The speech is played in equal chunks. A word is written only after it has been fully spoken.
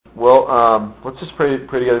Well, let's just pray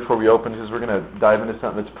together before we open, because we're going to dive into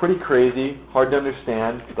something that's pretty crazy, hard to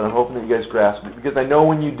understand, but I'm hoping that you guys grasp it, because I know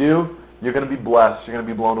when you do, you're going to be blessed. You're going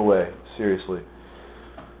to be blown away, seriously.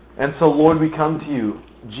 And so, Lord, we come to you,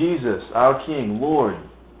 Jesus, our King, Lord,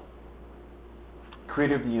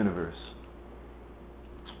 Creator of the universe.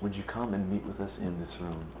 Would you come and meet with us in this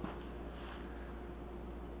room?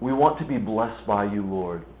 We want to be blessed by you,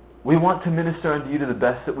 Lord. We want to minister unto you to the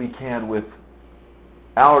best that we can with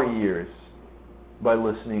our ears by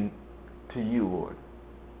listening to you, Lord.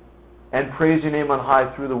 And praise your name on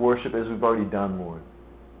high through the worship as we've already done, Lord.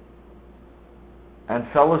 And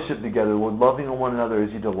fellowship together, Lord, loving on one another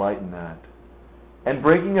as you delight in that. And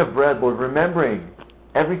breaking of bread, Lord, remembering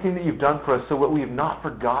everything that you've done for us so that we have not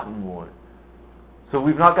forgotten, Lord. So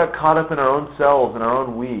we've not got caught up in our own selves and our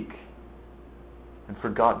own week and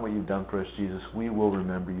forgotten what you've done for us, Jesus. We will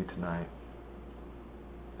remember you tonight.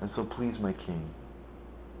 And so please, my King,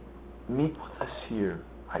 meet with us here.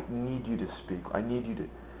 I need you to speak. I need you to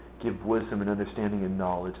give wisdom and understanding and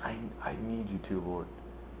knowledge. I need you to, Lord.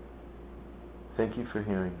 Thank you for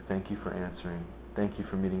hearing. Thank you for answering. Thank you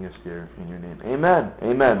for meeting us here in your name. Amen.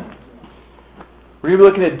 Amen. We're going to be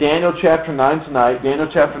looking at Daniel chapter 9 tonight. Daniel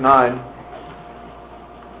chapter 9.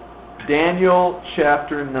 Daniel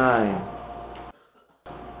chapter 9.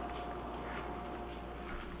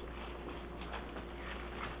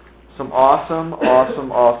 Some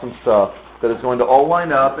awesome stuff that is going to all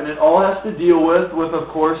line up, and it all has to deal with, of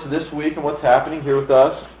course, this week and what's happening here with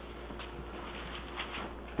us.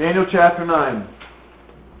 Daniel chapter 9.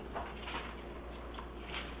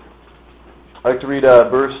 I'd like to read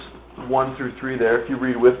verse 1 through 3 there, if you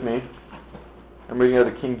read with me. I'm reading out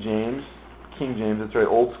of the King James. King James, that's right,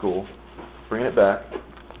 old school. Bringing it back.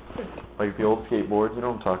 Like the old skateboards, you know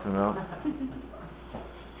what I'm talking about.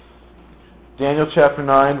 Daniel chapter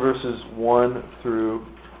 9, verses 1 through...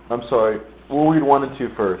 we'll read 1 and 2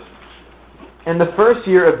 first. In the first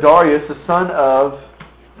year of Darius, the son of...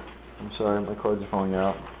 my cards are falling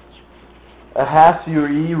out.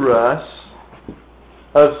 Ahasuerus,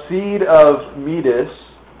 of seed of Medes,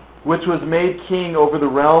 which was made king over the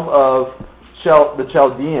realm of the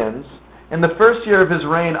Chaldeans. In the first year of his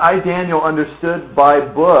reign, I, Daniel, understood by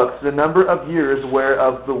books the number of years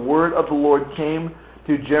whereof the word of the Lord came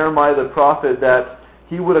to Jeremiah the prophet, that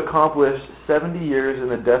he would accomplish 70 years in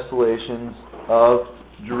the desolations of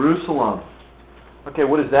Jerusalem. Okay,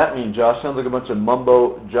 what does that mean, Josh? Sounds like a bunch of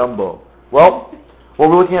mumbo-jumbo. Well, what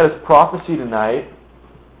we're looking at is prophecy tonight.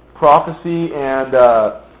 Prophecy and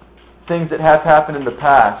things that have happened in the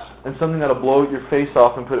past, and something that'll blow your face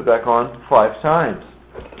off and put it back on 5 times.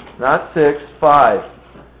 Not 6, 5.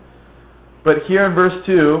 But here in verse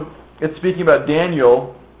 2, it's speaking about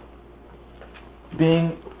Daniel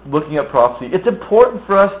looking at prophecy. It's important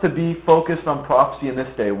for us to be focused on prophecy in this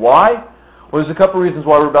day. Why? Well, there's a couple reasons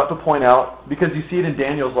why we're about to point out, because you see it in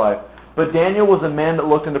Daniel's life. But Daniel was a man that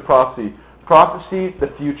looked into prophecy. Prophecy,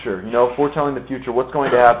 the future, foretelling the future, what's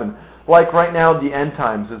going to happen. Like right now, the end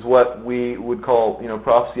times is what we would call,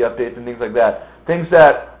 prophecy updates and things like that. Things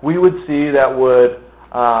that we would see that would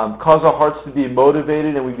cause our hearts to be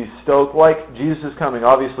motivated and we'd be stoked. Like Jesus is coming,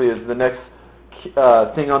 obviously, is the next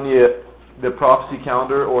thing on the prophecy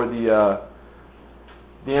calendar, or the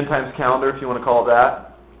end times calendar, if you want to call it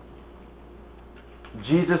that.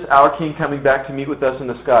 Jesus, our King, coming back to meet with us in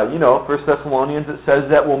the sky. 1 Thessalonians, it says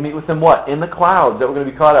that we'll meet with Him what? In the clouds, that we're going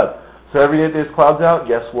to be caught up. So every day there's clouds out,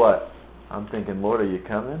 guess what? I'm thinking, Lord, are you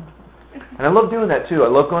coming? And I love doing that too. I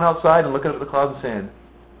love going outside and looking up at the clouds and saying,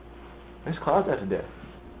 there's clouds out today.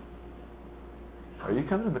 Are you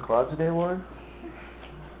coming in the clouds today, Lord?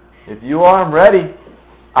 If you are, I'm ready.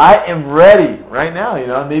 I am ready right now.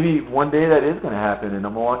 Maybe one day that is going to happen, and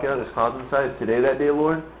I'm going to walk out, there's clouds inside. Is today that day,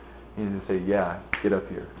 Lord? He's going to say, yeah, get up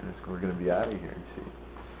here. And we're going to be out of here, you see.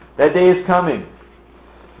 That day is coming.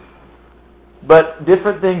 But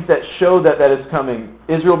different things that show that is coming.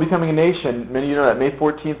 Israel becoming a nation, many of you know that, May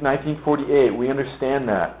 14th, 1948, we understand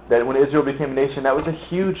that. That when Israel became a nation, that was a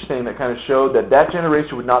huge thing that kind of showed that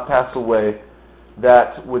generation would not pass away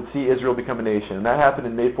that would see Israel become a nation. And that happened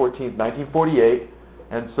in May 14th, 1948.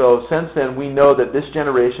 And so since then, we know that this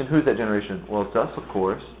generation, who's that generation? Well, it's us, of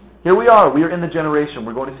course. Here we are. We are in the generation.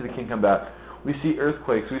 We're going to see the King come back. We see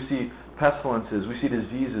earthquakes. We see pestilences. We see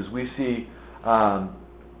diseases. We see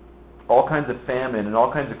all kinds of famine and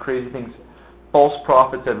all kinds of crazy things. False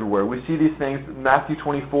prophets everywhere. We see these things. Matthew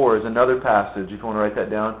 24 is another passage, if you want to write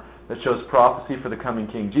that down, that shows prophecy for the coming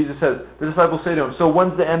King. Jesus says, the disciples say to Him, so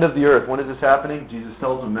when's the end of the earth? When is this happening? Jesus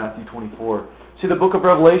tells them, Matthew 24. See, the book of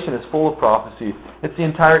Revelation is full of prophecy. It's the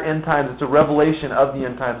entire end times. It's a revelation of the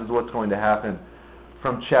end times is what's going to happen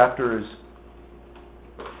from chapters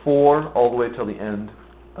 4 all the way till the end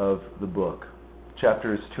of the book.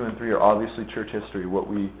 Chapters 2 and 3 are obviously church history, what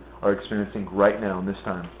we are experiencing right now in this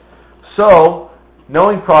time. So,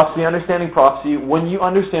 knowing prophecy, understanding prophecy, when you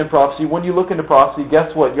understand prophecy, when you look into prophecy,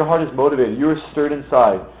 guess what? Your heart is motivated. You are stirred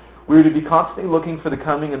inside. We are to be constantly looking for the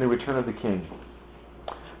coming and the return of the King.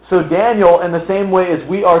 So Daniel, in the same way as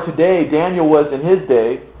we are today, Daniel was in his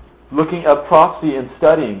day, looking up prophecy and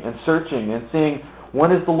studying and searching and seeing,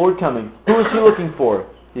 when is the Lord coming? Who is he looking for?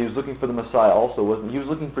 He was looking for the Messiah also, wasn't he? He was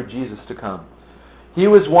looking for Jesus to come. He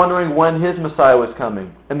was wondering when his Messiah was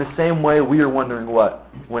coming. In the same way, we are wondering what?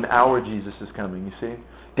 When our Jesus is coming, you see?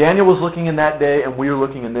 Daniel was looking in that day, and we are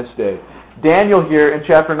looking in this day. Daniel here in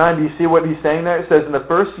chapter 9, do you see what he's saying there? It says, in the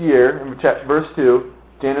first year, in verse 2,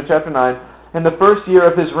 Daniel chapter 9, in the first year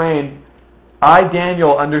of his reign, I,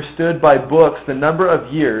 Daniel, understood by books the number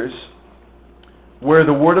of years where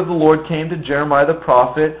the word of the Lord came to Jeremiah the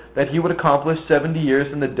prophet that he would accomplish 70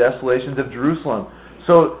 years in the desolations of Jerusalem.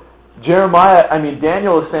 So,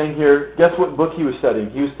 Daniel is saying here, guess what book he was studying?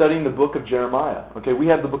 He was studying the book of Jeremiah. Okay, we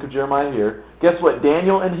have the book of Jeremiah here. Guess what?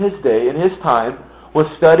 Daniel in his day, in his time, was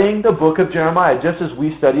studying the book of Jeremiah, just as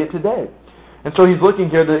we study it today. And so he's looking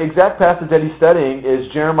here, the exact passage that he's studying is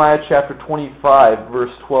Jeremiah chapter 25,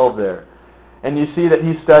 verse 12 there. And you see that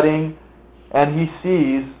he's studying, and he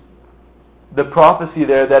sees the prophecy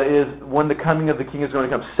there that is when the coming of the King is going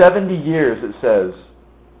to come. 70 years, it says,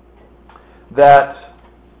 that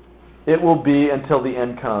it will be until the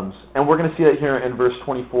end comes. And we're going to see that here in verse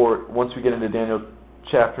 24 once we get into Daniel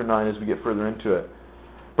chapter 9 as we get further into it.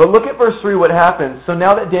 But look at verse 3, what happens. So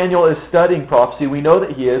now that Daniel is studying prophecy, we know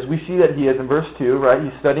that he is. We see that he is in verse 2, right?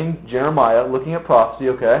 He's studying Jeremiah, looking at prophecy,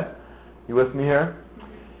 okay? You with me here?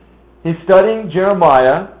 He's studying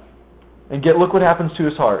Jeremiah, and look what happens to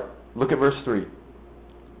his heart. Look at verse 3.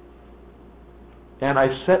 And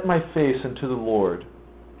I set my face unto the Lord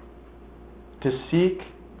to seek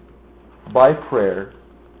by prayer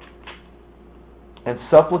and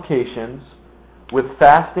supplications with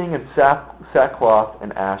fasting and sackcloth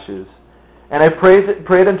and ashes. And I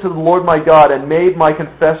prayed unto the Lord my God and made my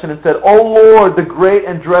confession and said, O Lord, the great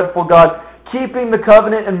and dreadful God, keeping the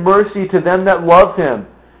covenant and mercy to them that love him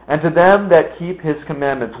and to them that keep his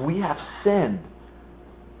commandments. We have sinned.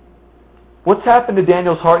 What's happened to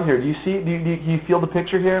Daniel's heart here? Do you see? Do you feel the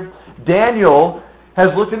picture here? Daniel has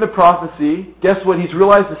looked into prophecy. Guess what? He's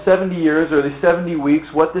realized the 70 years or the 70 weeks,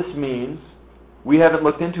 what this means. We haven't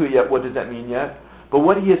looked into it yet. What does that mean yet? But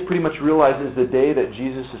what he has pretty much realized is the day that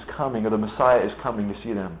Jesus is coming or the Messiah is coming to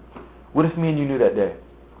see them. What if me and you knew that day?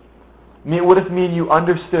 What if me and you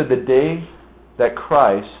understood the day that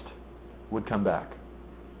Christ would come back?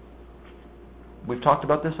 We've talked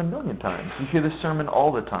about this a million times. You hear this sermon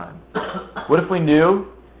all the time. What if we knew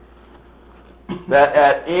that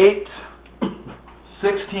at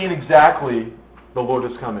 8:16 exactly, the Lord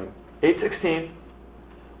is coming? 8:16,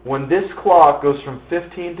 when this clock goes from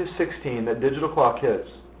 15 to 16, that digital clock hits,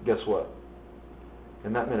 guess what?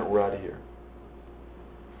 In that minute, we're out of here.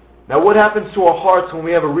 Now, what happens to our hearts when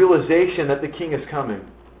we have a realization that the King is coming?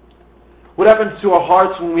 What happens to our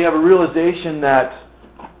hearts when we have a realization that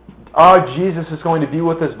our Jesus is going to be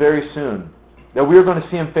with us very soon? That we are going to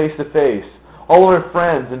see him face to face. All of our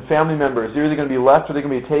friends and family members, they're either going to be left or they're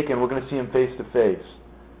going to be taken. We're going to see him face to face.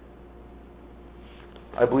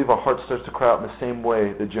 I believe our heart starts to cry out in the same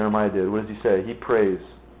way that Jeremiah did. What does he say? He prays.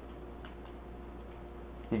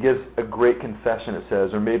 He gives a great confession, it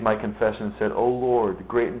says, or made my confession and said, O Lord, the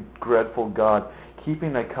great and dreadful God,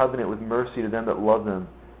 keeping thy covenant with mercy to them that love them.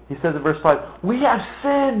 He says in verse 5, we have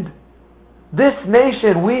sinned. This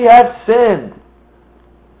nation, we have sinned,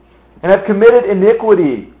 and have committed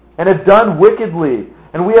iniquity, and have done wickedly,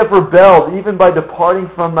 and we have rebelled, even by departing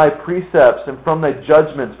from thy precepts and from thy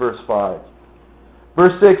judgments, verse 5.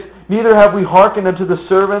 Verse 6, neither have we hearkened unto the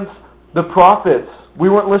servants, the prophets. We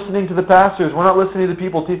weren't listening to the pastors. We're not listening to the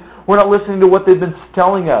people. We're not listening to what they've been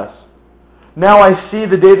telling us. Now I see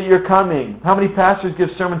the day that you're coming. How many pastors give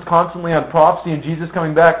sermons constantly on prophecy and Jesus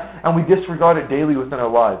coming back, and we disregard it daily within our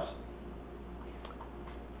lives?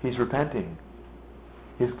 He's repenting.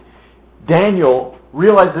 Daniel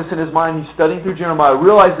realized this in his mind. He's studying through Jeremiah.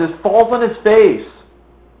 Realized this, falls on his face.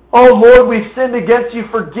 Oh Lord, we've sinned against you.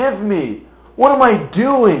 Forgive me. What am I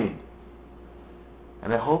doing?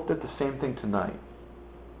 And I hope that the same thing tonight.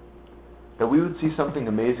 That we would see something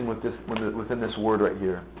amazing within this word right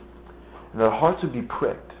here. And that our hearts would be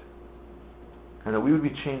pricked. And that we would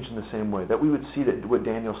be changed in the same way. That we would see that what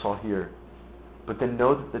Daniel saw here. But then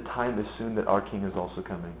know that the time is soon that our King is also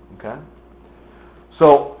coming. Okay?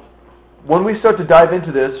 So, when we start to dive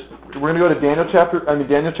into this, we're going to go to Daniel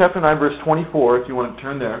chapter 9, verse 24, if you want to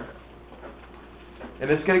turn there. And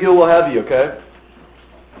it's going to get a little heavy, okay?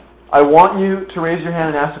 I want you to raise your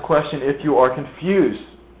hand and ask a question if you are confused.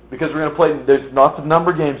 Because we're going to play, there's lots of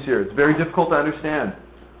number games here. It's very difficult to understand.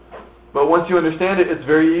 But once you understand it, it's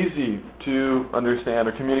very easy to understand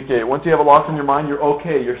or communicate. Once you have it locked in your mind, you're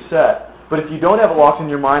okay, you're set. But if you don't have it locked in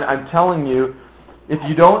your mind, I'm telling you, if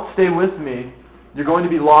you don't stay with me, you're going to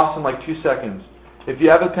be lost in like 2 seconds. If you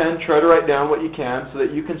have a pen, try to write down what you can so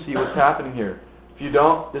that you can see what's happening here. If you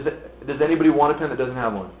don't, does anybody want a pen that doesn't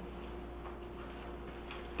have one?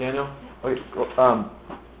 Daniel? Okay,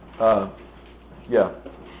 yeah.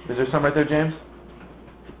 Is there some right there, James?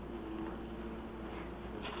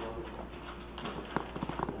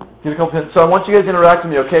 Get a couple pins. So I want you guys to interact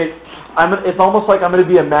with me, okay? It's almost like I'm going to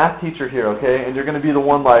be a math teacher here, okay? And you're going to be the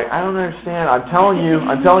one like, I don't understand. I'm telling you,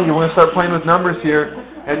 we're going to start playing with numbers here,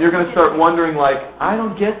 and you're going to start wondering like, I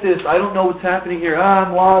don't get this. I don't know what's happening here. I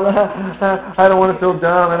don't want to feel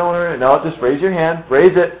dumb. I don't want to. No, just raise your hand.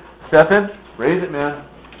 Raise it. Stephen, raise it, man.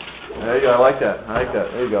 There you go. I like that.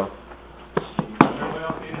 There you go.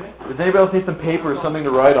 Does anybody else need some paper or something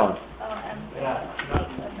to write on?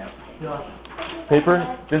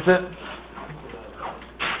 Paper? Vincent?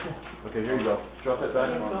 Okay, here you go. Drop that back.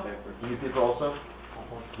 You need paper also?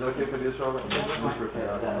 Is that okay for this, Robert?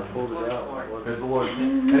 Praise the Lord.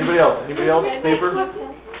 Anybody else? Paper?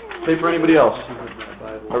 Paper, anybody else?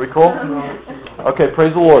 Are we cool? Okay,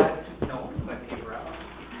 praise the Lord.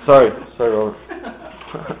 Sorry, Robert.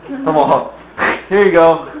 Come on. Here you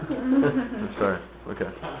go. Sorry. Okay.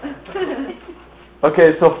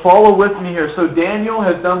 Okay, so follow with me here. So Daniel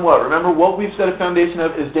has done what? Remember, what we've set a foundation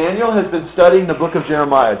of is Daniel has been studying the book of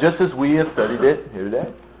Jeremiah, just as we have studied it here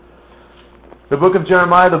today. The book of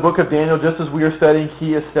Jeremiah, the book of Daniel, just as we are studying,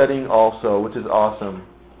 he is studying also, which is awesome.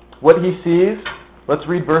 What he sees, let's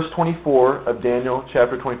read verse 24 of Daniel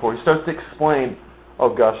chapter 24. He starts to explain,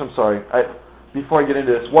 oh gosh, I'm sorry. Before I get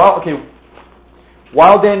into this, while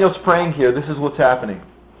Daniel's praying here, this is what's happening.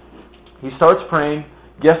 He starts praying.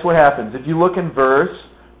 Guess what happens? If you look in verse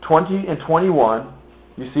 20 and 21,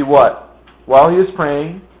 you see what? While he is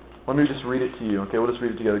praying, let me just read it to you. Okay, we'll just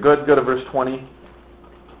read it together. Go to verse 20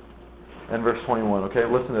 and verse 21. Okay,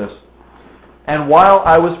 listen to this. And while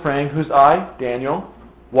I was praying, who's I? Daniel.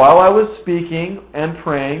 While I was speaking and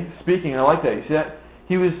praying, I like that. You see that?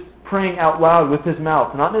 He was praying out loud with his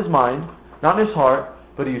mouth, not in his mind, not in his heart,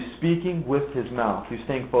 but he was speaking with his mouth. He was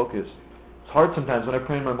staying focused. It's hard sometimes. When I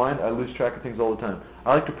pray in my mind, I lose track of things all the time.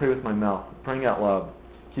 I like to pray with my mouth. Praying out loud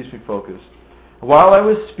keeps me focused. While I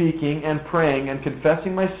was speaking and praying and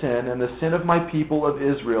confessing my sin and the sin of my people of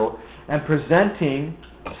Israel and presenting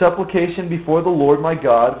supplication before the Lord my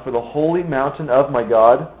God for the holy mountain of my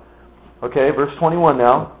God. Okay, verse 21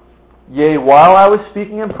 now. Yea, while I was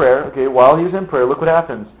speaking in prayer, okay, while he was in prayer, look what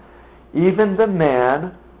happens. Even the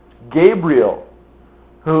man, Gabriel,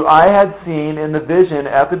 who I had seen in the vision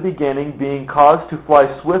at the beginning, being caused to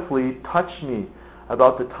fly swiftly, touched me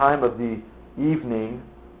about the time of the evening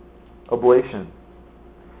oblation.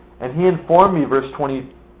 And he informed me, verse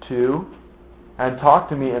 22, and talked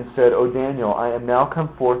to me and said, O Daniel, I am now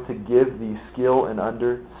come forth to give thee skill and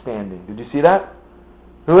understanding. Did you see that?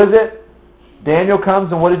 Who is it? Daniel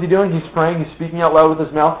comes, and what is he doing? He's praying, he's speaking out loud with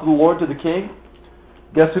his mouth to the Lord, to the king.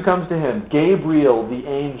 Guess who comes to him? Gabriel, the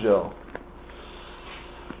angel.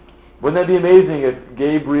 Wouldn't that be amazing if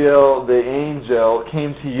Gabriel, the angel,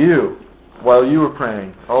 came to you while you were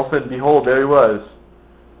praying? All of a sudden, behold, there he was.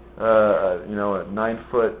 A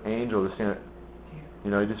 9-foot angel.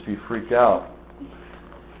 You'd just be freaked out.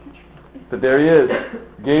 But there he is.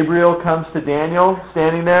 Gabriel comes to Daniel,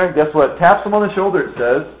 standing there. Guess what? Taps him on the shoulder, it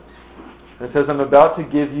says. And it says, I'm about to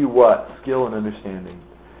give you what? Skill and understanding.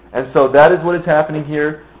 And so that is what is happening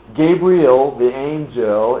here. Gabriel, the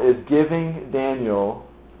angel, is giving Daniel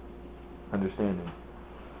understanding.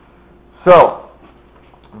 So,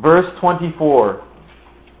 verse 24.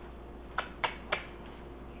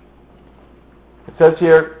 It says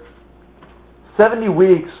here, 70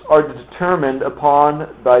 weeks are determined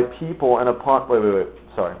upon thy people and upon... Wait.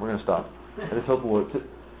 Sorry, we're going to stop. I just hope the Lord...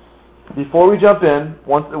 Before we jump in,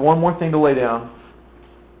 one more thing to lay down.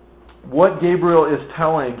 What Gabriel is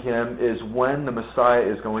telling him is when the Messiah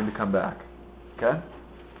is going to come back. Okay?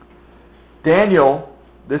 Daniel,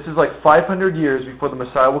 this is like 500 years before the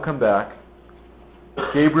Messiah will come back.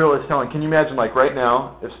 Gabriel is telling... Can you imagine, like right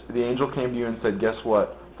now, if the angel came to you and said, guess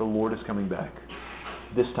what? The Lord is coming back.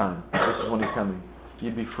 This time. This is when he's coming.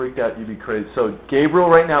 You'd be freaked out. You'd be crazy. So Gabriel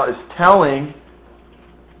right now is telling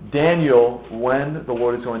Daniel when the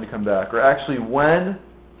Lord is going to come back. Or actually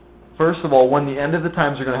first of all, when the end of the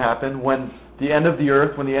times are going to happen, when the end of the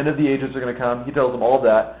earth, when the end of the ages are going to come. He tells them all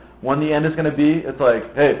that. When the end is going to be, it's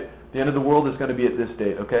like, hey, The end of the world is going to be at this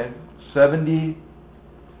date, okay? 70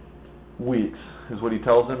 weeks is what he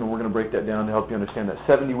tells them, and we're going to break that down to help you understand that.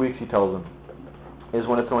 70 weeks, he tells them, is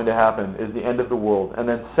when it's going to happen, is the end of the world. And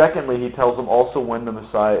then secondly, he tells them also when the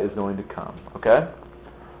Messiah is going to come, okay?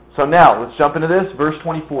 So now, let's jump into this. Verse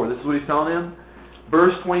 24, this is what he's telling them.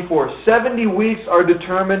 Verse 24, 70 weeks are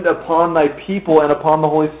determined upon thy people and upon the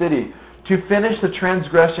holy city, to finish the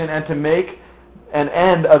transgression and to make an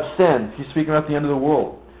end of sins. He's speaking about the end of the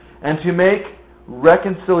world. And to make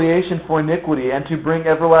reconciliation for iniquity, and to bring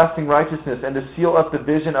everlasting righteousness, and to seal up the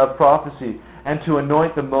vision of prophecy, and to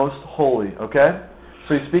anoint the most holy. Okay?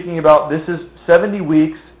 So he's speaking about, this is 70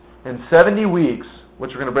 weeks, and 70 weeks,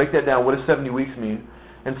 which we're going to break that down. What does 70 weeks mean?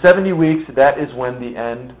 In 70 weeks, that is when the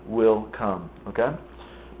end will come. Okay?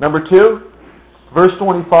 Number 2, verse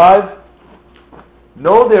 25.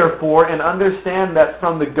 Know therefore and understand that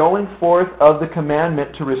from the going forth of the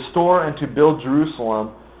commandment to restore and to build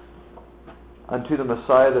Jerusalem unto the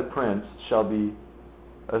Messiah the Prince shall be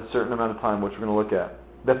a certain amount of time, which we're going to look at.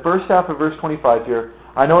 The first half of verse 25 here,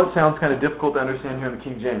 I know it sounds kind of difficult to understand here in the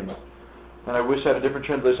King James, and I wish I had a different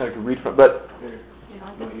translation I could read from, but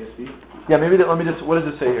yeah, maybe let me just, what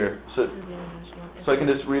does it say here? So I can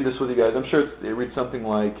just read this with you guys. I'm sure it reads something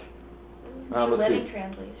like, let's see,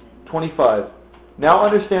 25. Now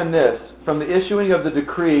understand this, from the issuing of the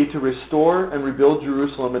decree to restore and rebuild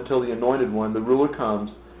Jerusalem until the Anointed One, the ruler,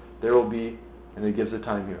 comes, there will be, and it gives a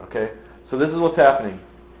time here, okay? So this is what's happening.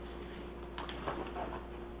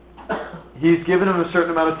 He's given him a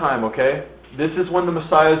certain amount of time, okay? This is when the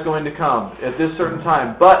Messiah is going to come, at this certain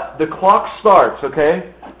time. But the clock starts,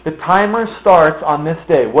 okay? The timer starts on this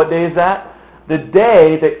day. What day is that? The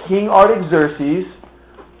day that King Artaxerxes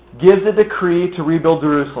gives a decree to rebuild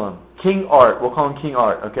Jerusalem. King Art, we'll call him King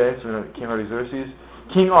Art, okay? So we're King Artaxerxes.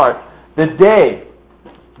 King Art. The day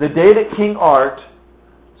that King Art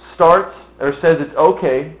starts, or says it's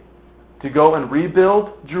okay to go and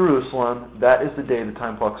rebuild Jerusalem, that is the day the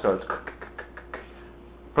time clock starts.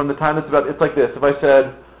 From the time it's like this. If I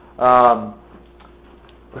said,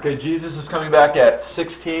 okay, Jesus is coming back at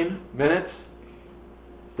 16 minutes,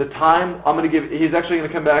 the time I'm going to give, he's actually going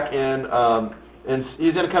to come back and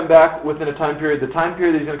he's going to come back within a time period. The time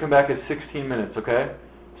period that he's going to come back is 16 minutes, okay?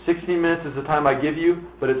 16 minutes is the time I give you,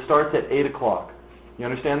 but it starts at 8 o'clock. You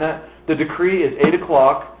understand that? The decree is 8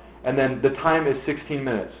 o'clock, and then the time is 16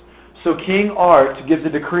 minutes. So King Art gives a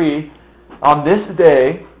decree on this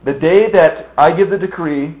day, the day that I give the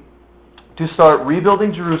decree to start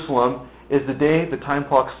rebuilding Jerusalem is the day the time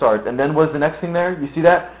clock starts. And then what is the next thing there? You see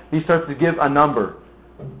that? He starts to give a number.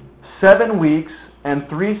 7 weeks and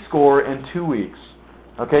 62 weeks.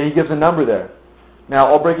 Okay, he gives a number there. Now,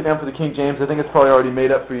 I'll break it down for the King James. I think it's probably already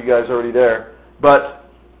made up for you guys already there. But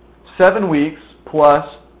 7 weeks plus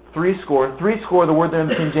 60. 60, the word there in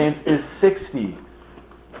the King James, is 60.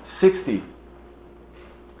 60.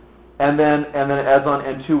 And then it adds on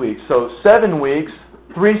and 2 weeks. So 7 weeks,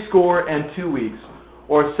 62 weeks.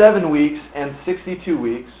 Or 7 weeks and 62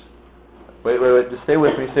 weeks. Wait, just stay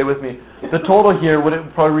with me. The total here, what it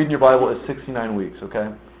would probably read in your Bible, is 69 weeks, okay?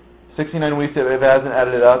 69 weeks if it hasn't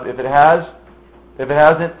added it up. If it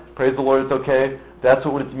hasn't, praise the Lord, it's okay. That's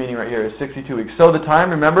what it's meaning right here, is 62 weeks. So the time,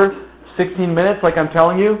 remember, 16 minutes, like I'm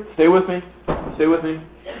telling you. Stay with me.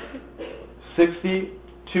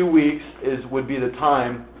 62 weeks would be the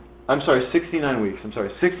time. 69 weeks.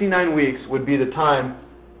 69 weeks would be the time,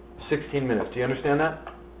 16 minutes. Do you understand that?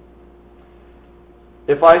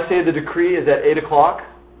 If I say the decree is at 8 o'clock,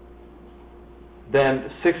 then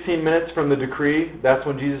 16 minutes from the decree, that's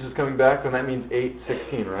when Jesus is coming back, then that means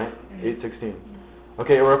 8:16, right? 8:16.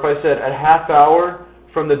 Okay, or if I said a half hour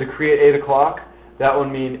from the decree at 8 o'clock, that would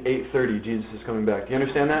mean 8:30, Jesus is coming back. Do you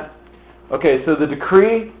understand that? Okay, so the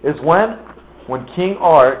decree is when? When King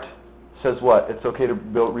Art says what? It's okay to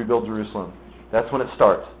rebuild Jerusalem. That's when it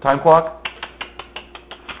starts. Time clock?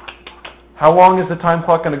 How long is the time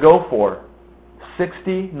clock going to go for?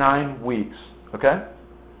 69 weeks. Okay?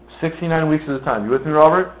 69 weeks is the time. You with me,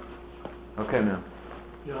 Robert? Okay, man.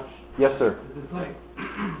 Josh? Yes, sir. Is this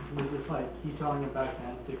like he's telling him back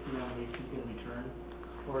then 69 weeks he's going to return?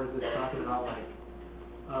 Or is it talking about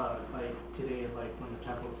like today, like when the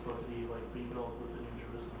temple is supposed to be like rebuilt with the New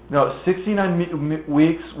Jerusalem? No, 69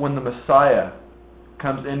 weeks when the Messiah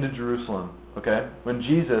comes into Jerusalem. Okay? When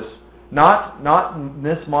Jesus, not in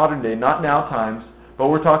this modern day, not now times, but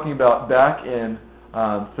we're talking about back in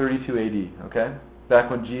 32 AD, okay? Back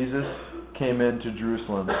when Jesus came into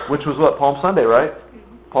Jerusalem, which was what? Palm Sunday, right?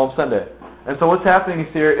 Palm Sunday. And so what's happening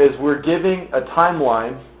here is we're giving a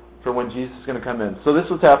timeline for when Jesus is going to come in. So this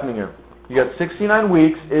is what's happening here. You got 69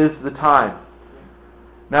 weeks is the time.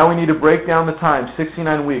 Now we need to break down the time,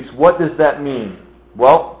 69 weeks. What does that mean?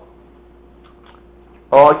 Well,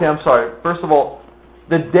 I'm sorry. First of all,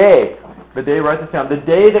 the day, write this down. The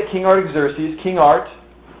day that King Artaxerxes,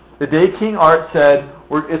 the day King Art said,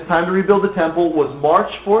 it's time to rebuild the temple, was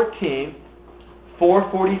March 14th,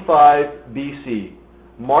 445 BC.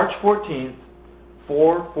 March 14th,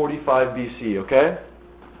 445 BC, okay?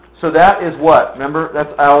 So that is what? Remember,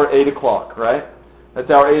 that's our 8 o'clock, right? That's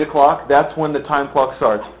our 8 o'clock. That's when the time clock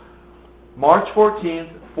starts. March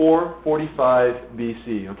 14th, 445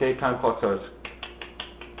 BC, okay? Time clock starts.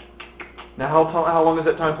 Now, how long is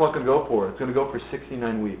that time clock going to go for? It's going to go for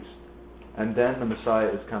 69 weeks. And then the Messiah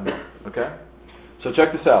is coming, okay? So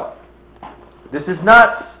check this out. This is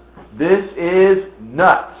nuts. This is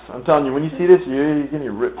nuts. I'm telling you, when you see this, you're getting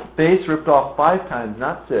your face ripped off 5 times,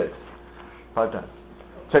 not 6. 5 times.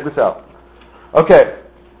 Check this out. Okay.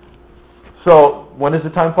 So, when does the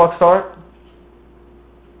time clock start?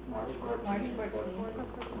 March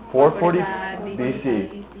 445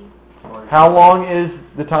 BC. How long is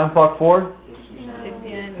the time clock for?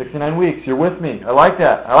 69 weeks. You're with me. I like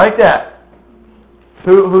that.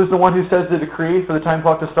 Who's the one who says the decree for the time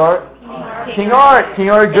clock to start? King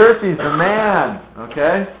Artaxerxes, the man.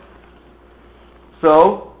 Okay?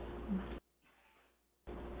 So,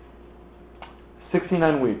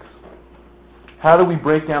 69 weeks. How do we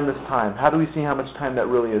break down this time? How do we see how much time that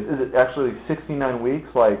really is? Is it actually 69 weeks?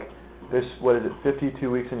 Like, there's, 52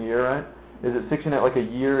 weeks in a year, right? Is it 69, like a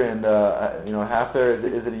year and half there?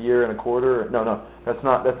 Is it a year and a quarter? No, that's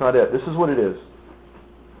not it. This is what it is.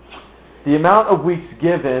 The amount of weeks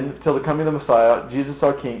given till the coming of the Messiah, Jesus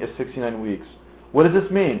our King, is 69 weeks. What does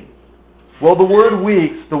this mean? Well, the word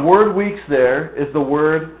weeks there is the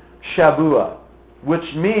word Shabua,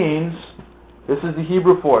 which means, this is the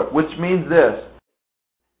Hebrew for it, which means this: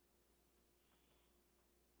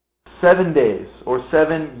 7 days or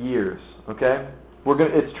 7 years. Okay?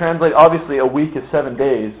 It's translated, obviously a week is 7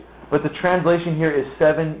 days, but the translation here is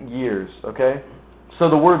 7 years. Okay? So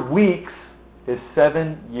the word weeks is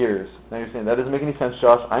 7 years. Now you're saying, that doesn't make any sense,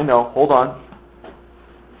 Josh. I know. Hold on.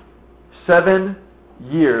 7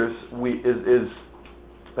 years is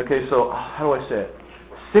okay, so how do I say it?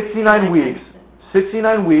 69 weeks.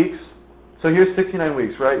 69 weeks. So here's 69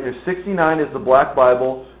 weeks, right? Here's 69 is the Black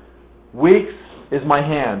Bible. Weeks is my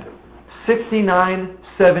hand. 69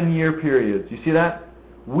 7-year periods. You see that?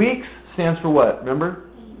 Weeks stands for what? Remember?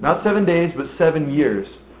 Not 7 days, but 7 years.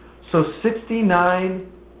 So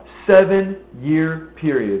 69 7-year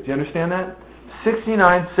periods. You understand that?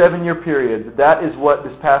 69 7-year periods. That is what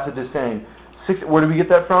this passage is saying. Where do we get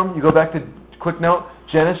that from? You go back to, quick note,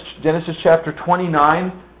 Genesis chapter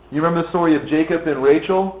 29. You remember the story of Jacob and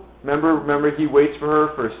Rachel? Remember he waits for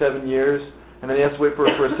her for 7 years, and then he has to wait for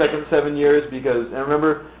her for a second 7 years because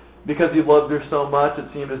he loved her so much, it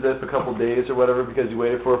seemed as if a couple days or whatever, because he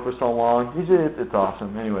waited for her for so long. It's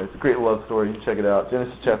awesome. Anyway, it's a great love story. You can check it out.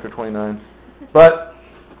 Genesis chapter 29.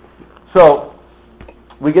 So,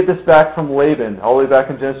 we get this back from Laban, all the way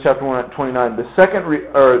back in Genesis chapter 29. The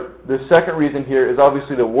second reason here is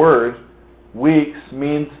obviously the word weeks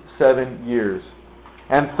means 7 years.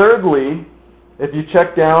 And thirdly, if you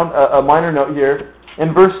check down a minor note here,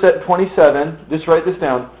 in verse 27, just write this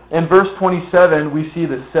down. In verse 27, we see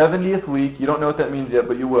the 70th week. You don't know what that means yet,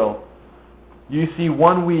 but you will. You see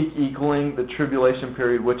 1 week equaling the tribulation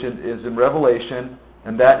period, which is in Revelation,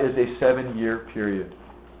 and that is a 7-year period.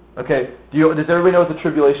 Okay, does everybody know what the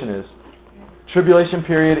tribulation is? Tribulation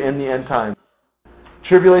period in the end time.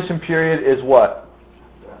 Tribulation period is what?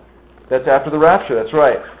 That's after the rapture, that's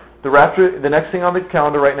right. The rapture, the next thing on the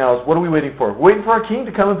calendar right now is, what are we waiting for? We're waiting for our King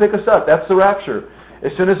to come and pick us up. That's the rapture.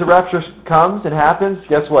 As soon as the rapture comes and happens,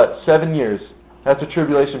 guess what? 7 years. That's a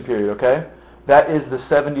tribulation period, okay? That is the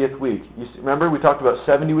 70th week. Remember, we talked about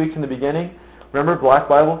 70 weeks in the beginning? Remember, Black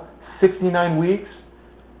Bible? 69 weeks.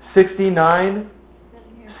 69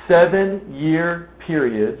 7-year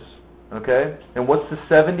periods, okay? And what's the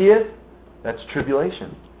 70th? That's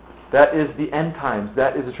tribulation. That is the end times.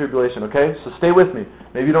 That is the tribulation, okay? So stay with me.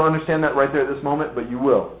 Maybe you don't understand that right there at this moment, but you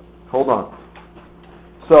will. Hold on.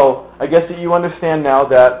 So, I guess that you understand now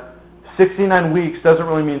that 69 weeks doesn't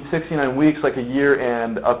really mean 69 weeks like a year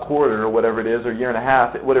and a quarter or whatever it is, or a year and a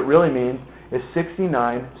half. What it really means is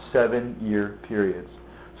 69 7-year periods.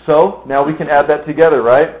 So, now we can add that together,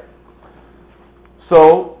 right?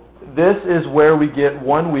 So, this is where we get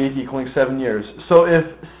 1 week equaling 7 years. So if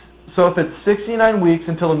it's 69 weeks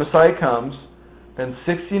until the Messiah comes, then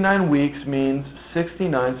 69 weeks means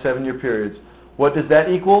 69 7-year periods. What does that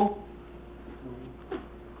equal?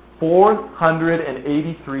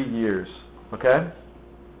 483 years. Okay?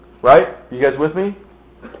 Right? You guys with me?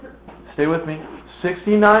 Stay with me.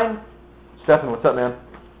 69? Stephen, what's up, man?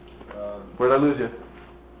 Where'd I lose you?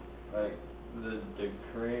 Like, the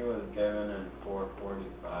decree was given in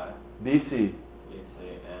 445 BC.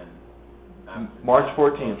 and after March death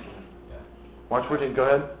 14th. was- Yeah. March 14th, go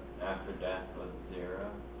ahead. After death was 0,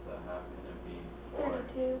 so how can it be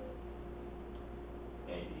 32.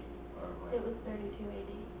 480 or what? It was 32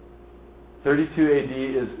 AD. 32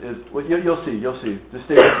 AD is well, you'll see. Just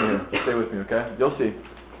stay with me here. Stay with me, okay? You'll see.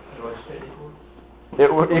 What's it equal? It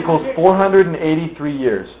equals 483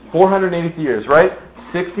 years. 483 years, right?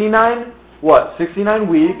 69, what? 69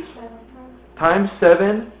 weeks times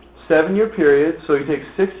 7, 7-year period. So you take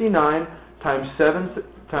 69 times 7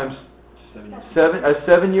 times 7, a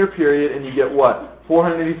 7-year period, and you get what?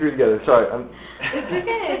 483 together. Sorry, It's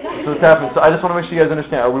okay. that's what's happening. So I just want to make sure you guys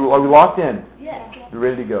understand. Are we locked in? Yes. You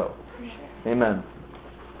ready to go? Amen.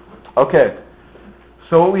 Okay.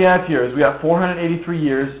 So what we have here is we have 483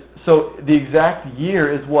 years. So the exact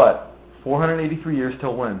year is what? 483 years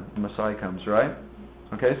till when the Messiah comes, right?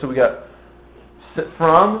 Okay, so we got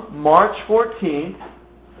from March 14th,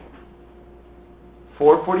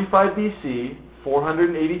 445 BC,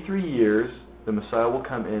 483 years, the Messiah will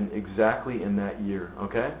come in exactly in that year,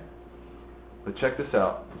 okay? But check this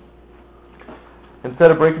out.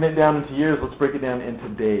 Instead of breaking it down into years, let's break it down into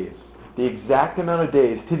days. The exact amount of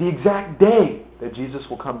days, to the exact day that Jesus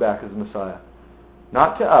will come back as the Messiah.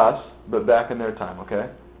 Not to us, but back in their time, okay?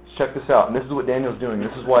 Let's check this out. And this is what Daniel's doing.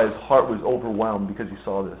 This is why his heart was overwhelmed, because he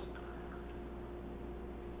saw this.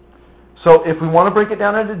 So if we want to break it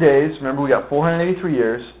down into days, remember we got 483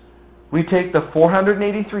 years. We take the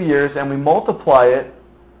 483 years and we multiply it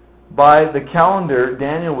by the calendar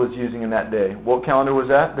Daniel was using in that day. What calendar was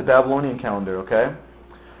that? The Babylonian calendar, okay?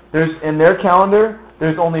 In their calendar,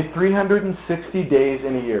 there's only 360 days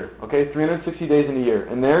in a year, okay? 360 days in a year.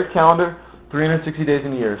 In their calendar, 360 days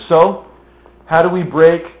in a year. So, how do we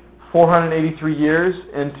break 483 years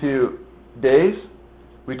into days?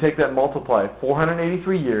 We take that and multiply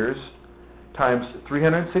 483 years times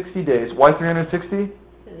 360 days. Why 360?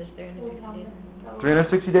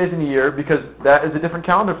 360 days in a year, because that is a different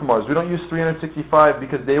calendar from ours. We don't use 365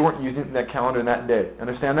 because they weren't using that calendar in that day.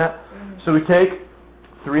 Understand that? So we take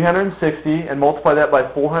 360 and multiply that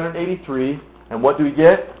by 483, and what do we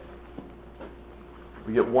get?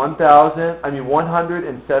 We get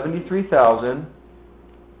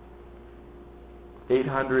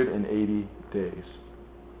 173,880 days.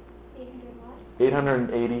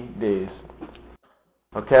 880 days.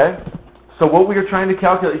 Okay? So what we are trying to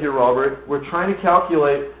calculate here, Robert, we're trying to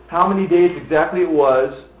calculate how many days exactly it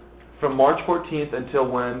was from March 14th until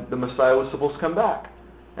when the Messiah was supposed to come back.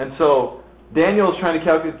 And so Daniel is trying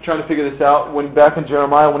to figure this out when back in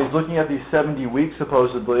Jeremiah, when he's looking at these 70 weeks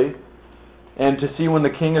supposedly, and to see when the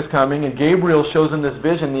king is coming. And Gabriel shows him this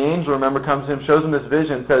vision. The angel, remember, comes to him, shows him this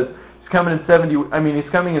vision, says he's coming in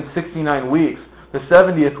 69 weeks. The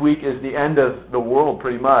 70th week is the end of the world,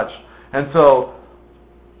 pretty much. And so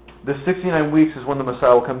the 69 weeks is when the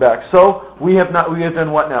Messiah will come back. So we have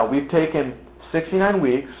done what now? We've taken 69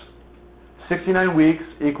 weeks. 69 weeks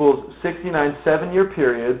equals 69 7-year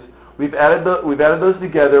periods. We've added those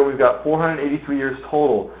together. We've got 483 years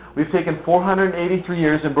total. We've taken 483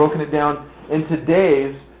 years and broken it down into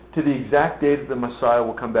days to the exact day that the Messiah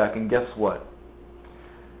will come back. And guess what?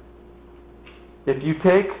 If you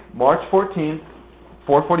take March 14th,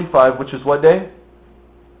 445, which is what day?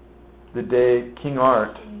 The day King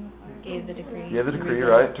Art Gave the decree. gave the decree,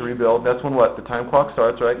 right, to rebuild. That's when what? The time clock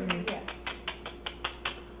starts, right? Mm-hmm.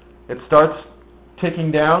 It starts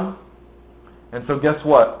ticking down. And so guess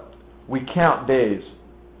what? We count days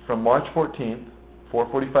from March 14th,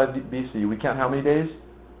 445 BC. We count how many days?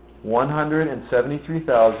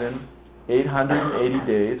 173,880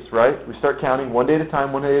 days, right? We start counting one day at a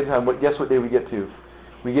time, one day at a time. Guess what day we get to?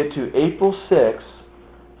 We get to April 6th,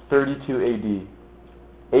 32 AD.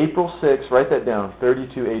 April 6th, write that down,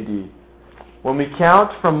 32 AD. When we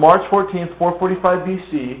count from March 14th, 445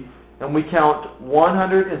 BC, and we count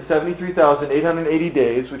 173,880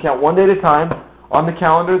 days, we count one day at a time on the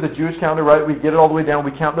calendar, the Jewish calendar, right? We get it all the way down,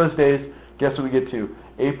 we count those days. Guess what we get to?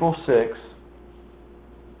 April 6th,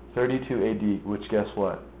 32 AD, which guess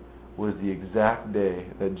what? Was the exact day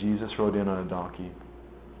that Jesus rode in on a donkey.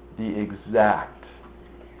 The exact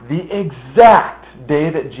day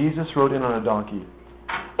that Jesus rode in on a donkey.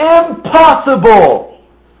 Impossible!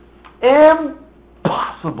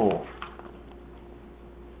 Impossible!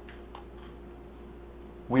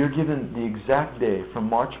 We are given the exact day from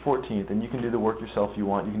March 14th, and you can do the work yourself if you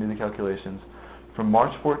want. You can do the calculations. from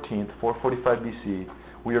March 14th, 445 BC,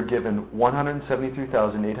 we are given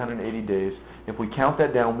 173,880 days. If we count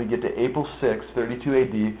that down, we get to April 6, 32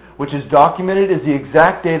 AD, which is documented as the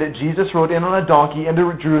exact day that Jesus rode in on a donkey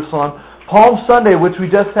into Jerusalem. Palm Sunday, which we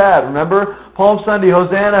just had. Remember? Palm Sunday,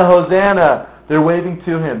 Hosanna, Hosanna. They're waving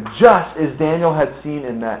to him, just as Daniel had seen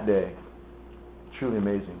in that day. Truly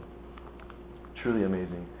amazing. Truly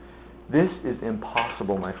amazing. This is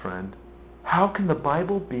impossible, my friend. How can the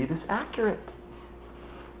Bible be this accurate?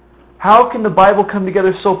 How can the Bible come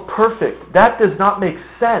together so perfect? That does not make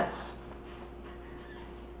sense.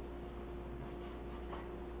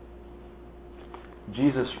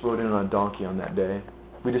 Jesus rode in on a donkey on that day.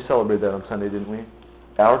 We just celebrated that on Sunday, didn't we?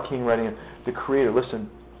 Our King riding in. The Creator, listen,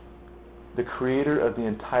 the Creator of the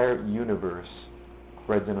entire universe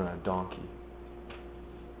rides in on a donkey.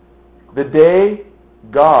 The day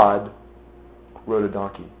God rode a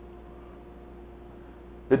donkey.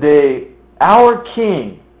 The day our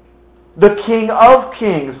King, the King of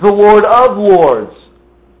Kings, the Lord of Lords,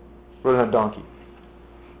 rode on a donkey.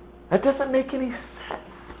 That doesn't make any sense.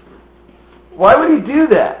 Why would he do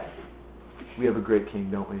that? We have a great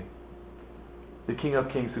King, don't we? The King of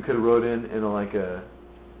Kings who could have rode in like a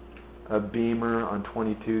Beamer on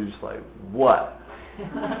 22, just like, what?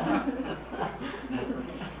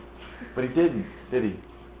 But he didn't, did he?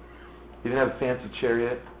 He didn't have a fancy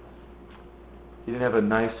chariot. He didn't have a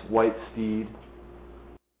nice white steed.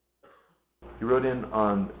 He rode in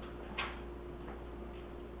on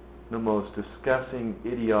the most disgusting,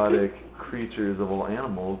 idiotic creatures of all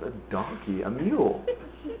animals, a donkey, a mule.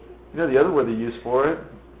 You know the other word they use for it?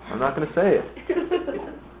 I'm not going to say it.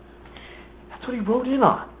 That's what he rode in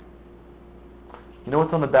on. You know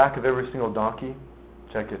what's on the back of every single donkey?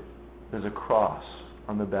 Check it. There's a cross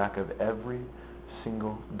on the back of every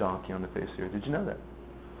single donkey on the face of the earth. Did you know that?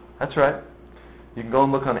 That's right. You can go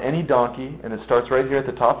and look on any donkey, and it starts right here at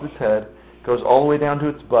the top of its head, goes all the way down to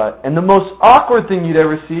its butt. And the most awkward thing you'd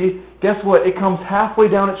ever see, guess what? It comes halfway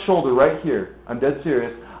down its shoulder right here. I'm dead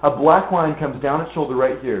serious. A black line comes down its shoulder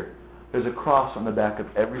right here. There's a cross on the back of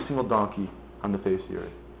every single donkey on the face of the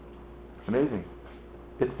earth. Amazing.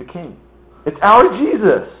 It's the King. It's our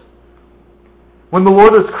Jesus. When the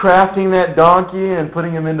Lord was crafting that donkey and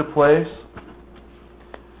putting him into place,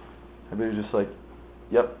 I bet he was just like,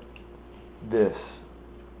 yep, this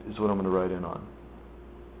is what I'm going to ride in on.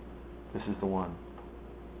 This is the one.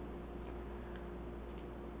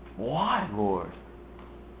 Why, Lord?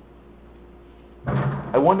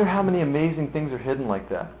 I wonder how many amazing things are hidden like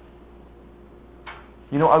that.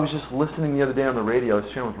 You know, I was just listening the other day on the radio. I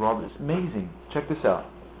was sharing with Robert. It's amazing. Check this out.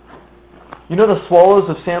 You know the swallows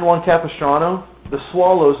of San Juan Capistrano? The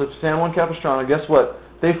swallows of San Juan Capistrano, guess what?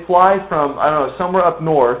 They fly from, I don't know, somewhere up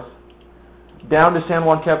north down to San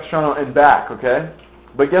Juan Capistrano and back, okay?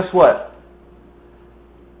 But guess what?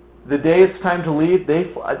 The day it's time to leave,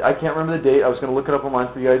 I can't remember the date. I was going to look it up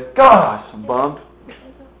online for you guys. Gosh, I'm bummed.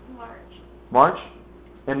 March?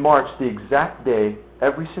 In March, the exact day,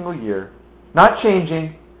 every single year, not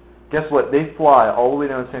changing, guess what? They fly all the way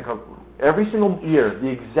down to San Juan. Every single year, the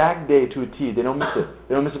exact day to a T. They don't miss it.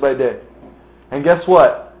 They don't miss it by a day. And guess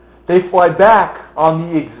what? They fly back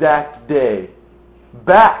on the exact day.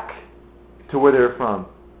 Back to where they're from.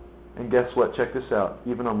 And guess what? Check this out.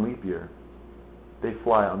 Even on leap year, they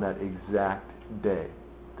fly on that exact day.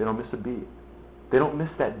 They don't miss a beat. They don't miss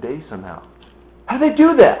that day somehow. How do they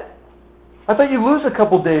do that? I thought you lose a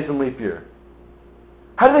couple days in leap year.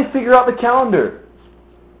 How do they figure out the calendar?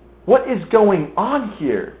 What is going on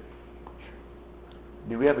here?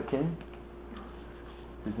 Do we have a king?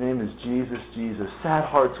 His name is Jesus, Jesus. Sad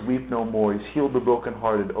hearts weep no more. He's healed the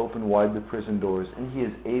brokenhearted, opened wide the prison doors, and he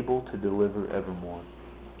is able to deliver evermore.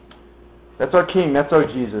 That's our King. That's our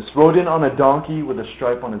Jesus. Rode in on a donkey with a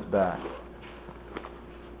stripe on his back.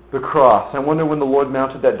 The cross. I wonder when the Lord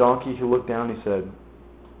mounted that donkey, he looked down and he said,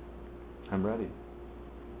 I'm ready.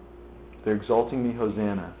 They're exalting me,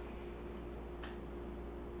 Hosanna.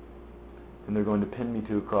 And they're going to pin me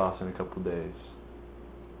to a cross in a couple of days.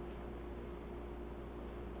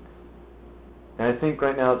 And I think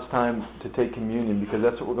right now it's time to take communion because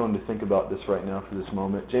that's what we're going to think about this right now for this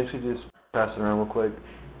moment. James, could you just pass it around real quick?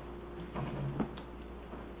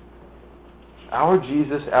 Our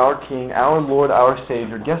Jesus, our King, our Lord, our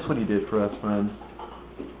Savior, guess what he did for us, friends?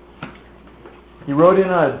 He rode in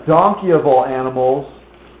on a donkey of all animals,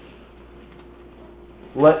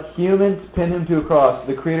 let humans pin him to a cross,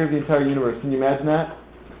 the creator of the entire universe. Can you imagine that?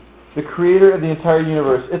 The creator of the entire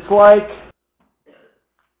universe. It's like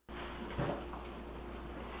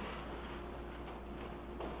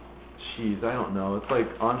I don't know. It's like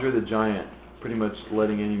Andre the Giant pretty much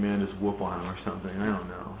letting any man just whoop on him or something. I don't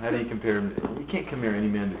know. How do you compare him? You can't compare any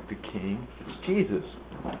man to the King. It's Jesus.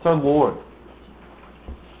 It's our Lord.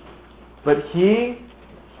 But He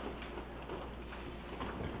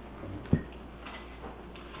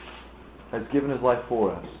has given His life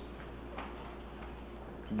for us.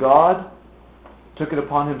 God took it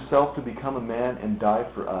upon Himself to become a man and die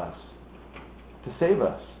for us, to save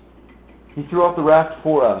us. He threw out the raft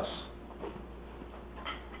for us.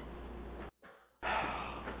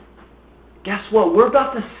 Guess what? We're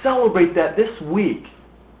about to celebrate that this week.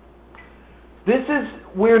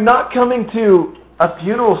 We're not coming to a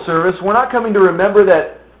funeral service. We're not coming to remember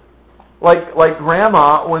that, like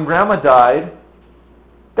Grandma, when Grandma died.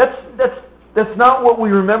 That's not what we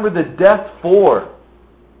remember the death for.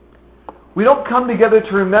 We don't come together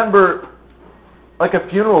to remember like a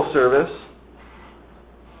funeral service.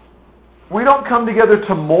 We don't come together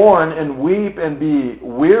to mourn and weep and be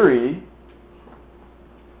weary.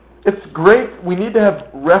 It's great. We need to have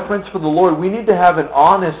reverence for the Lord. We need to have an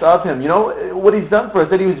honest of Him. You know what He's done for us,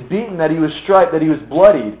 that He was beaten, that He was striped, that He was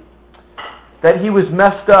bloodied, that He was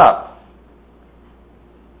messed up.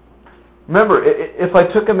 Remember, if I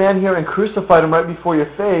took a man here and crucified him right before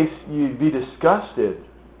your face, you'd be disgusted.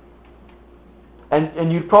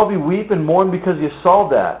 And you'd probably weep and mourn because you saw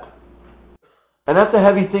that. And that's a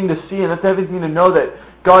heavy thing to see, and that's a heavy thing to know that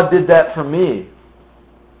God did that for me.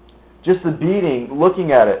 Just the beating,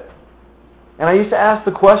 looking at it. And I used to ask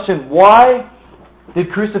the question, why did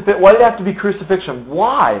it have to be crucifixion?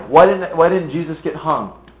 Why? Why didn't Jesus get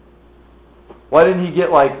hung? Why didn't He get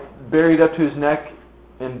buried up to His neck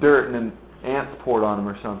in dirt and then ants poured on Him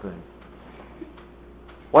or something?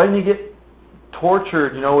 Why didn't He get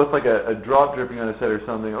tortured, with a drop dripping on His head or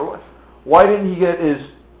something? Or why didn't He get his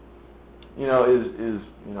I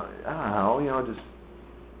don't know, just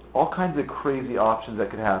all kinds of crazy options that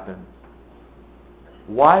could happen.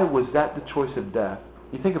 Why was that the choice of death?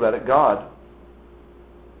 You think about it, God,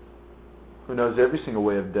 who knows every single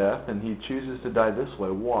way of death, and He chooses to die this way.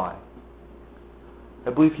 Why? I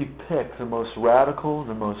believe He picked the most radical,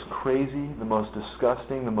 the most crazy, the most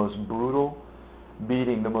disgusting, the most brutal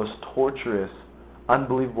beating, the most torturous,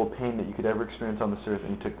 unbelievable pain that you could ever experience on this earth,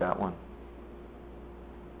 and He took that one.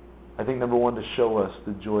 I think number one, to show us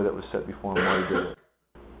the joy that was set before Him while He did it.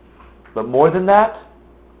 But more than that,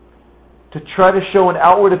 to try to show an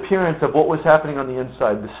outward appearance of what was happening on the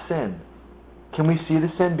inside, the sin. Can we see the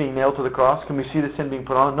sin being nailed to the cross? Can we see the sin being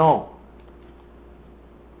put on? No.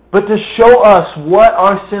 But to show us what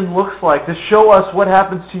our sin looks like, to show us what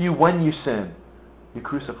happens to you when you sin. You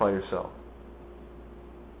crucify yourself.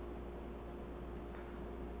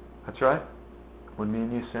 That's right. When me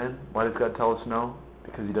and you sin, why does God tell us no?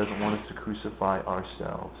 Because He doesn't want us to crucify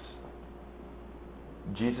ourselves.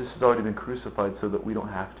 Jesus has already been crucified so that we don't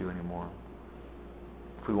have to anymore.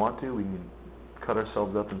 If we want to, we can cut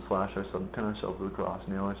ourselves up and slash ourselves, pin ourselves to the cross,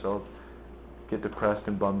 nail ourselves, get depressed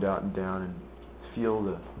and bummed out and down and feel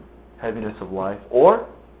the heaviness of life. Or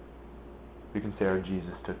we can say, our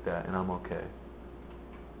Jesus took that and I'm okay.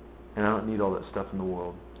 And I don't need all that stuff in the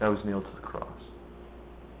world. That was nailed to the cross.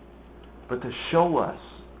 But to show us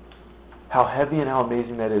how heavy and how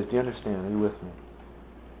amazing that is, do you understand? Are you with me?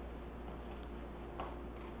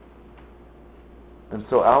 And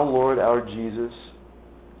so our Lord, our Jesus,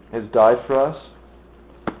 has died for us.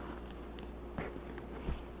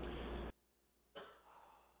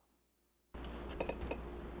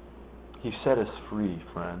 He set us free,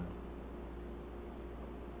 friend.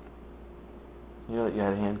 You know that you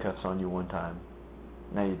had handcuffs on you one time.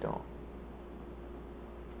 Now you don't.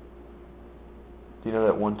 Do you know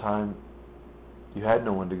that one time you had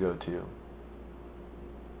no one to go to?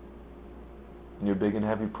 And your big and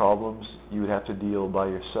heavy problems you would have to deal by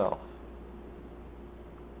yourself.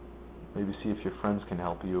 Maybe see if your friends can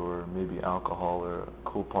help you, or maybe alcohol or a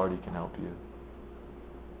cool party can help you.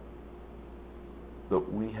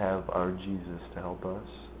 But we have our Jesus to help us.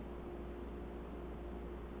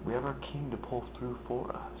 We have our King to pull through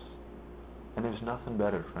for us. And there's nothing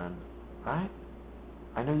better, friend. Right?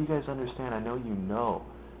 I know you guys understand. I know you know,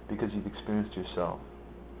 because you've experienced yourself.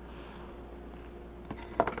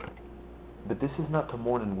 But this is not to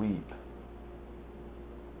mourn and weep.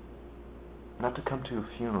 Not to come to a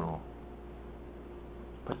funeral.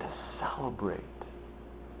 But to celebrate.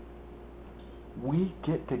 We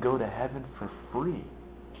get to go to heaven for free.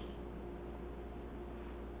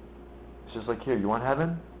 It's just like, here, you want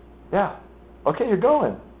heaven? Yeah. Okay, you're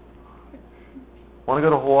going. Want to go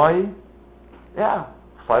to Hawaii? Yeah.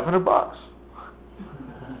 $500.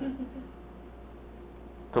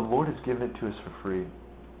 The Lord has given it to us for free.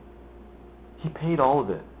 He paid all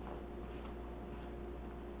of it.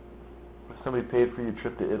 What a Somebody paid for your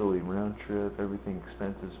trip to Italy, round trip, everything,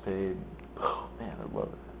 expenses paid. Oh man, I love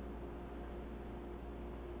it.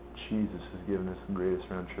 Jesus has given us the greatest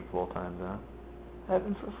round trip of all time, huh?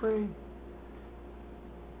 Heaven for free.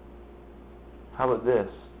 How about this?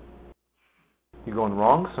 You go and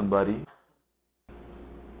wrong somebody.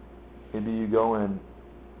 Maybe you go and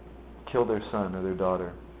kill their son or their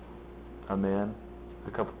daughter. A man,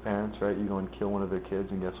 a couple of parents, right? You go and kill one of their kids,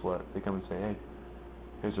 and guess what? They come and say, hey,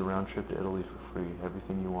 here's a round trip to Italy for free.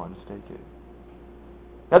 Everything you want, just take it.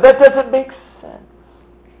 Now that doesn't make sense.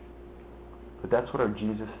 But that's what our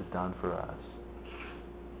Jesus has done for us.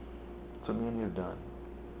 That's what me and you have done.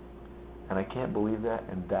 And I can't believe that,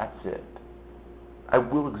 and that's it. I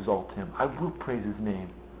will exalt Him. I will praise His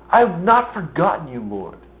name. I have not forgotten you,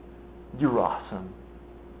 Lord. You're awesome.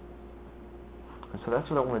 And so that's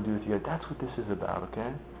what I want to do with you guys. That's what this is about,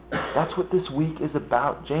 okay? That's what this week is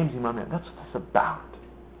about. Jamesy, my man, that's what this is about.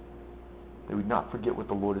 That we not forget what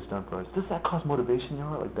the Lord has done for us. Does that cause motivation in your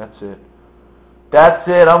heart? Like, that's it. That's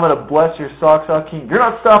it. I'm going to bless your socks out, King. You're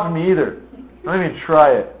not stopping me either. Don't even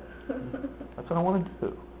try it. That's what I want to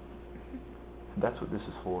do. And that's what this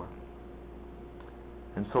is for.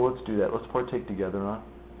 And so let's do that. Let's partake together, huh?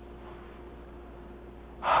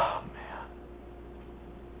 Oh, man.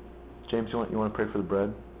 James, you want to pray for the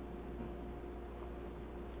bread?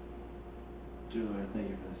 Dear Lord, thank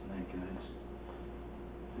you for this night, guys.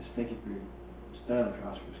 Just thank you for dying on the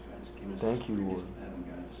cross for us, guys. Giving us Thank you, Lord. of heaven,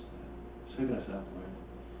 guys. Saving us up, Lord.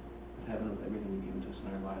 With heaven, with everything you've given to us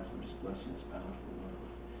in our lives, Lord, just blessing us bountifully, Lord.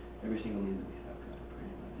 Every single need that we have, God, I pray,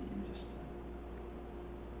 Lord, that you just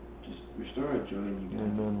restore our joy in you, God.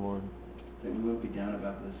 Amen, Lord. That we won't be down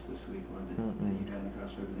about this week, Lord, that you died on the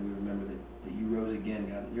cross, Lord, but that we remember that you rose again,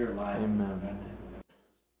 God, that you're alive. Amen. God,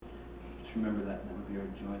 just remember that, and that would be our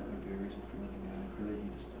joy, that would be our reason for living, God. I pray that you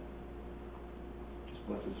just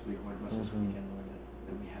bless this week, Lord, bless this weekend, Lord,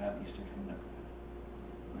 that we have Easter coming up, God.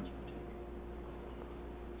 Let's partake.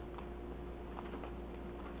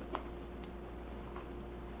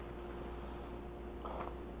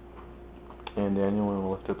 And Daniel, want to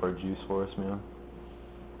lift up our juice for us, man?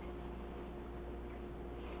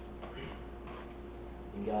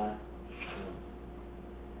 And God,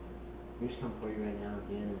 we just come before you right now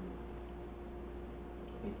again, and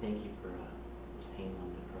we thank you for this pain on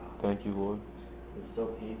the cross. Thank you, Lord. It was so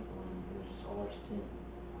painful, and it was just all our sin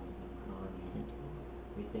on you.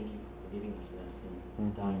 We thank you for forgiving us that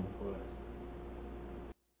sin, dying for us.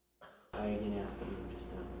 I again ask that you would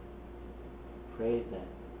just praise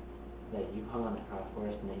that you hung on the cross for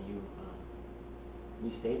us, and that you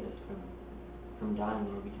saved us from dying,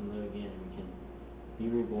 Lord. We can live again, and we can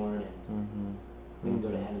be reborn, and we can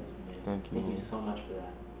go to heaven someday. Thank you so much for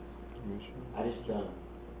that. I just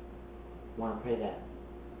want to pray that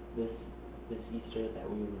this Easter that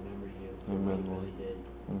we would remember you the way you really did,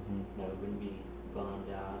 that we wouldn't be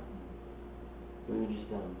bummed out. We would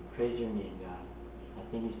just praise your name, God. I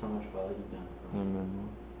thank you so much for all that you've done for us. Amen.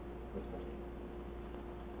 Let's pray.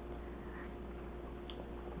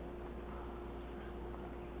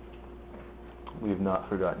 We have not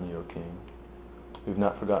forgotten you, O King. We've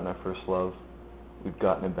not forgotten our first love. We've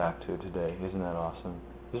gotten it back to it today. Isn't that awesome?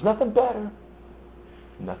 There's nothing better.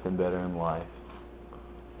 Nothing better in life.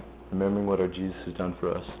 Remembering what our Jesus has done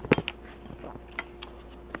for us.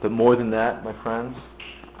 But more than that, my friends,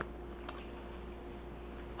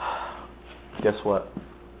 guess what?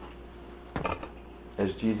 As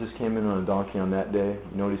Jesus came in on a donkey on that day,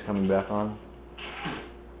 you know what he's coming back on?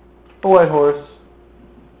 A white horse.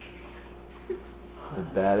 The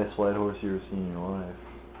baddest white horse you've ever seen in your life.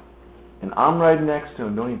 And I'm riding next to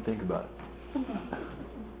him. Don't even think about it.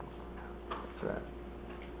 That's right.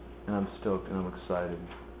 And I'm stoked and I'm excited.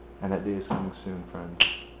 And that day is coming soon, friends.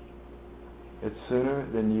 It's sooner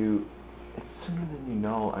than you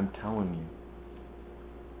know, I'm telling you.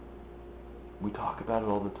 We talk about it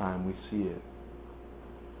all the time. We see it.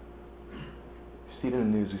 We see it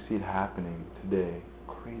in the news. We see it happening today.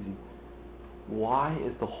 Crazy. Why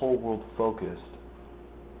is the whole world focused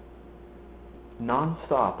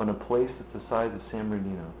non-stop on a place that's the size of San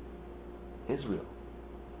Bernardino? Israel.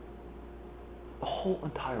 The whole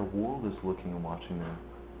entire world is looking and watching there.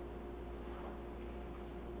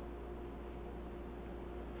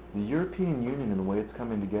 The European Union and the way it's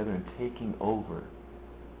coming together and taking over.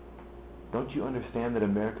 Don't you understand that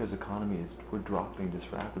America's economy we're dropping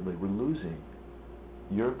just rapidly. We're losing.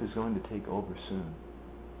 Europe is going to take over soon.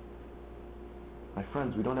 My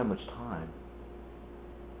friends, we don't have much time.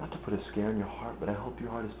 Not to put a scare in your heart, but I hope your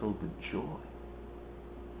heart is filled with joy.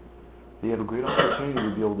 You have a great opportunity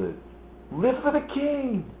to be able to live for the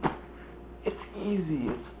King. It's easy,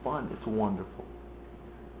 it's fun, it's wonderful.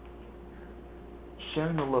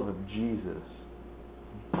 sharing the love of Jesus,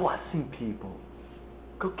 blessing people.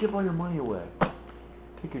 Go give all your money away.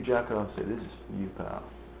 Take your jacket off and say, this is for you, pal.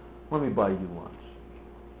 Let me buy you lunch.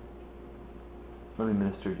 Let me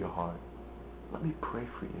minister to your heart. Let me pray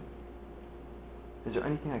for you. Is there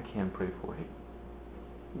anything I can pray for? Hey,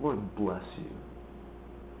 Lord bless you.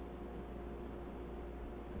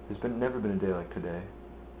 There's never been a day like today.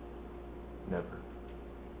 Never.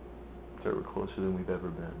 So we're closer than we've ever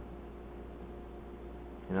been.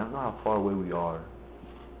 And I don't know how far away we are,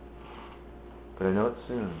 but I know it's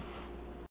soon.